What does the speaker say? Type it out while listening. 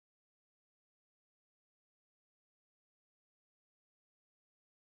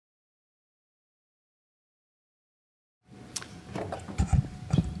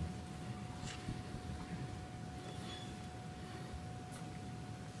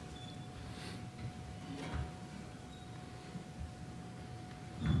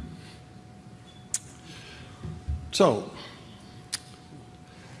So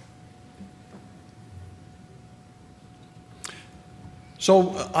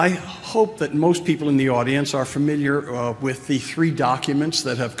I hope that most people in the audience are familiar with the 3 documents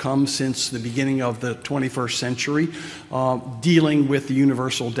that have come since the beginning of the 21st century dealing with the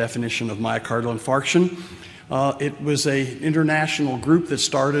universal definition of myocardial infarction. It was an international group that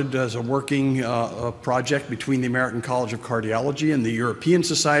started as a working project between the American College of Cardiology and the European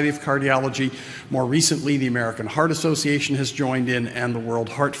Society of Cardiology. More recently, the American Heart Association has joined in, and the World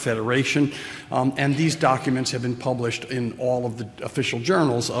Heart Federation. And these documents have been published in all of the official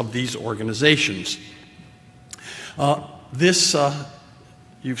journals of these organizations.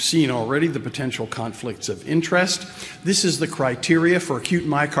 You've seen already the potential conflicts of interest. This is the criteria for acute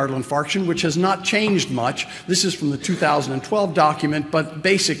myocardial infarction, which has not changed much. This is from the 2012 document, but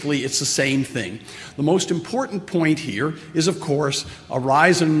basically it's the same thing. The most important point here is, of course, a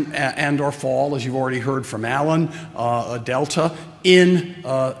rise and or fall, as you've already heard from Alan, a delta in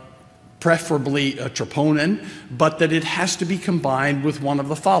preferably troponin, but that it has to be combined with one of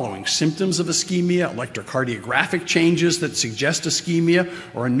the following: symptoms of ischemia, electrocardiographic changes that suggest ischemia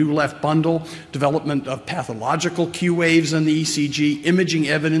or a new left bundle, development of pathological Q waves in the ECG, imaging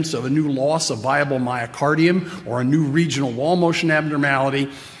evidence of a new loss of viable myocardium or a new regional wall motion abnormality,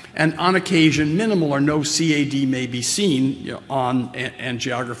 and on occasion, minimal or no CAD may be seen on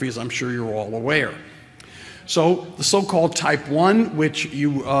angiography, as I'm sure you're all aware. So the so-called type 1, which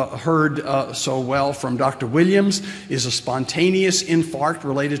you heard so well from Dr. Williams, is a spontaneous infarct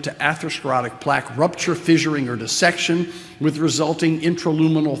related to atherosclerotic plaque rupture, fissuring, or dissection with resulting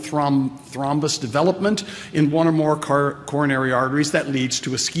intraluminal thrombus development in one or more coronary arteries that leads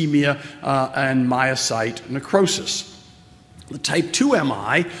to ischemia and myocyte necrosis. The type 2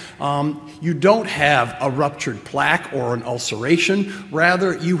 MI, you don't have a ruptured plaque or an ulceration.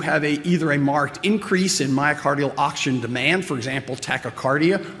 Rather, you have either a marked increase in myocardial oxygen demand, for example,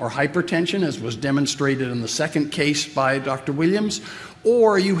 tachycardia or hypertension, as was demonstrated in the second case by Dr. Williams,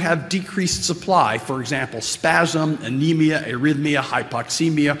 or you have decreased supply, for example, spasm, anemia, arrhythmia,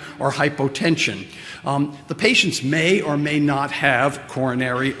 hypoxemia, or hypotension. The patients may or may not have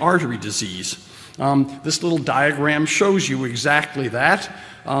coronary artery disease. This little diagram shows you exactly that.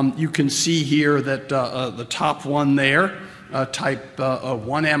 You can see here that the top one there, type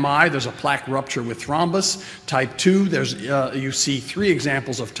 1 MI, there's a plaque rupture with thrombus. Type 2, you see 3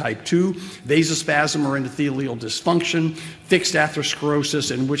 examples of type 2, vasospasm or endothelial dysfunction, fixed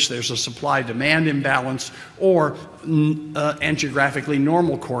atherosclerosis in which there's a supply-demand imbalance, or angiographically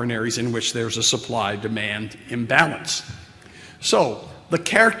normal coronaries in which there's a supply-demand imbalance. So, the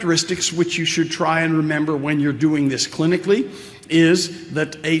characteristics which you should try and remember when you're doing this clinically is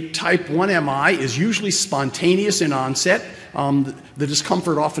that a type 1 MI is usually spontaneous in onset. The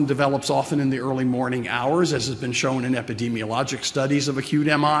discomfort often develops in the early morning hours, as has been shown in epidemiologic studies of acute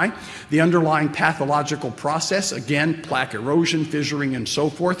MI. The underlying pathological process, again, plaque erosion, fissuring, and so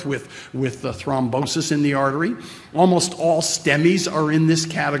forth, with the thrombosis in the artery. Almost all STEMIs are in this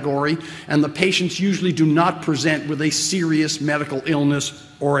category, and the patients usually do not present with a serious medical illness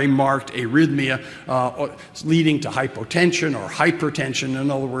or a marked arrhythmia leading to hypotension or hypertension,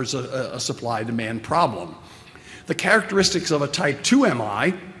 in other words, a supply-demand problem. The characteristics of a type 2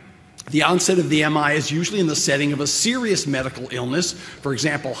 MI, the onset of the MI is usually in the setting of a serious medical illness, for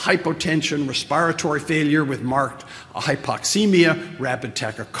example, hypotension, respiratory failure with marked hypoxemia, rapid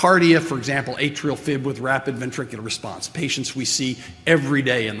tachycardia, for example, atrial fib with rapid ventricular response, patients we see every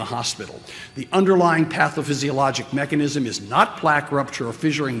day in the hospital. The underlying pathophysiologic mechanism is not plaque rupture or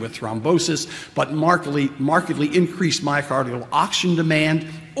fissuring with thrombosis, but markedly increased myocardial oxygen demand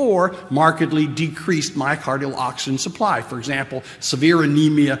or markedly decreased myocardial oxygen supply. For example, severe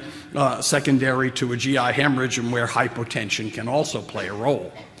anemia secondary to a GI hemorrhage, and where hypotension can also play a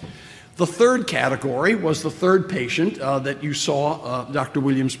role. The third category was the third patient that you saw Dr.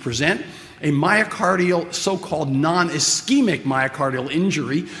 Williams present. A myocardial, so-called non-ischemic myocardial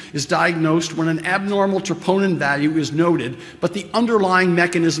injury is diagnosed when an abnormal troponin value is noted, but the underlying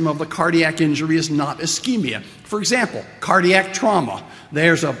mechanism of the cardiac injury is not ischemia. For example, cardiac trauma.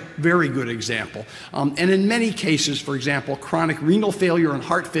 There's a very good example. And in many cases, for example, chronic renal failure and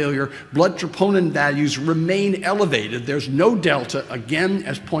heart failure, blood troponin values remain elevated. There's no delta, again,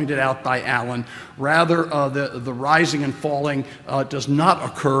 as pointed out by Alan. Rather, the rising and falling does not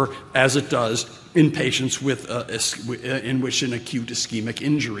occur as it does in patients in which an acute ischemic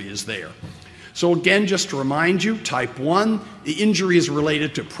injury is there. So again, just to remind you, type 1, the injury is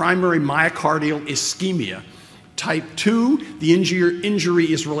related to primary myocardial ischemia. Type 2, the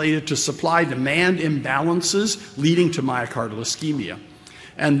injury is related to supply-demand imbalances leading to myocardial ischemia.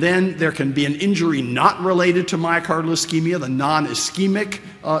 And then there can be an injury not related to myocardial ischemia, the non-ischemic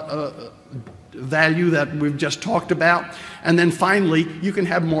value that we've just talked about. And then finally, you can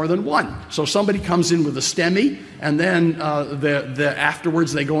have more than one. So somebody comes in with a STEMI, and then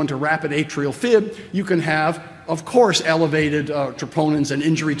afterwards they go into rapid atrial fib. You can have, of course, elevated troponins and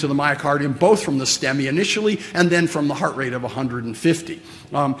injury to the myocardium, both from the STEMI initially and then from the heart rate of 150.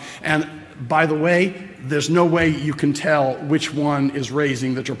 And by the way, there's no way you can tell which one is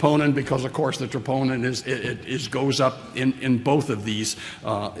raising the troponin, because of course the troponin goes up in both of these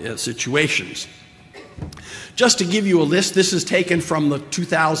situations. Just to give you a list, this is taken from the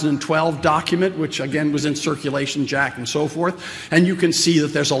 2012 document, which again was in Circulation, JACC, and so forth. And you can see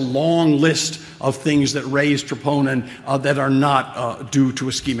that there's a long list of things that raise troponin that are not due to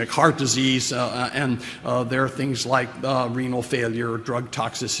ischemic heart disease. And there are things like renal failure, drug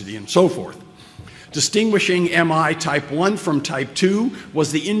toxicity, and so forth. Distinguishing MI type 1 from type 2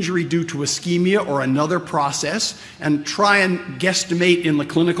 was the injury due to ischemia or another process, and try and guesstimate in the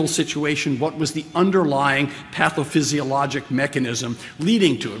clinical situation what was the underlying pathophysiologic mechanism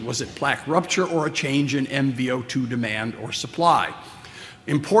leading to it. Was it plaque rupture or a change in MVO2 demand or supply?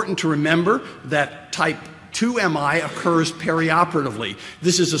 Important to remember that type 2 MI occurs perioperatively.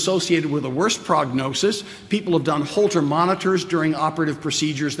 This is associated with a worse prognosis. People have done Holter monitors during operative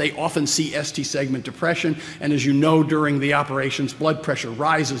procedures. They often see ST segment depression, and as you know, during the operations, blood pressure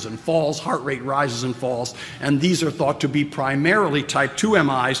rises and falls, heart rate rises and falls, and these are thought to be primarily type 2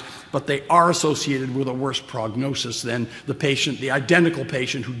 MIs, but they are associated with a worse prognosis than the patient, the identical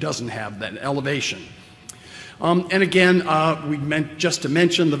patient who doesn't have that elevation. And again, we meant just to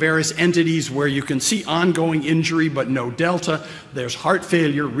mention the various entities where you can see ongoing injury but no delta. There's heart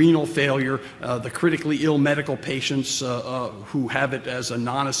failure, renal failure, the critically ill medical patients who have it as a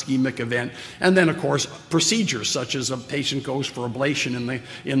non-ischemic event, and then of course procedures such as a patient goes for ablation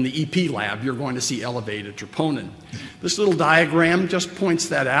in the EP lab. You're going to see elevated troponin. This little diagram just points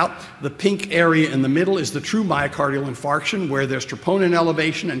that out. The pink area in the middle is the true myocardial infarction, where there's troponin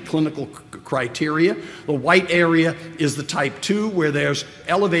elevation and clinical criteria. The white area is the type 2, where there's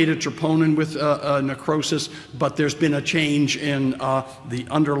elevated troponin with necrosis, but there's been a change in the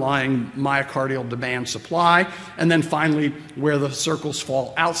underlying myocardial demand supply. And then finally, where the circles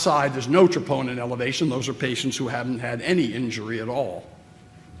fall outside, there's no troponin elevation. Those are patients who haven't had any injury at all.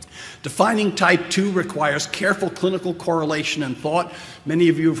 Defining type 2 requires careful clinical correlation and thought. Many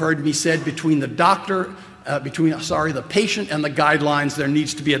of you have heard me said between the patient and the guidelines, there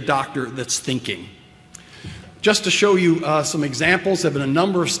needs to be a doctor that's thinking. Just to show you some examples, there have been a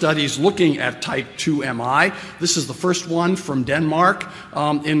number of studies looking at type 2 MI. This is the first one from Denmark,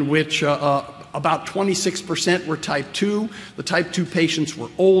 in which about 26% were type 2. The type 2 patients were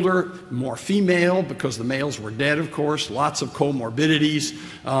older, more female, because the males were dead, of course, lots of comorbidities,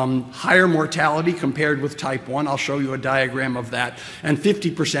 higher mortality compared with type 1. I'll show you a diagram of that. And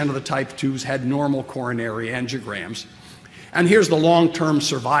 50% of the type 2s had normal coronary angiograms. And here's the long-term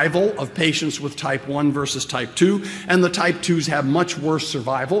survival of patients with type 1 versus type 2. And the type 2s have much worse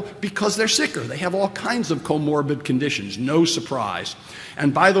survival because they're sicker. They have all kinds of comorbid conditions, no surprise.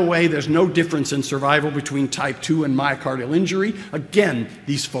 And by the way, there's no difference in survival between type 2 and myocardial injury. Again,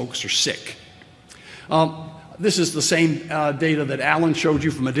 these folks are sick. This is the same data that Alan showed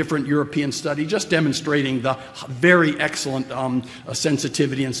you from a different European study, just demonstrating the very excellent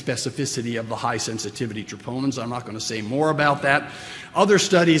sensitivity and specificity of the high sensitivity troponins. I'm not going to say more about that. Other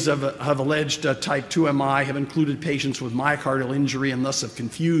studies have alleged type 2 MI have included patients with myocardial injury and thus have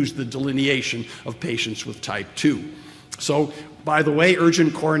confused the delineation of patients with type 2. So, by the way,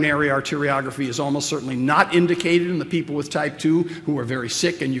 urgent coronary arteriography is almost certainly not indicated in the people with type 2 who are very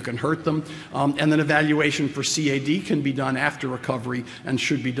sick and you can hurt them. And then evaluation for CAD can be done after recovery and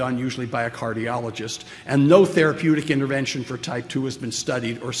should be done usually by a cardiologist. And no therapeutic intervention for type 2 has been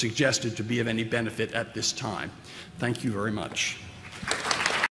studied or suggested to be of any benefit at this time. Thank you very much.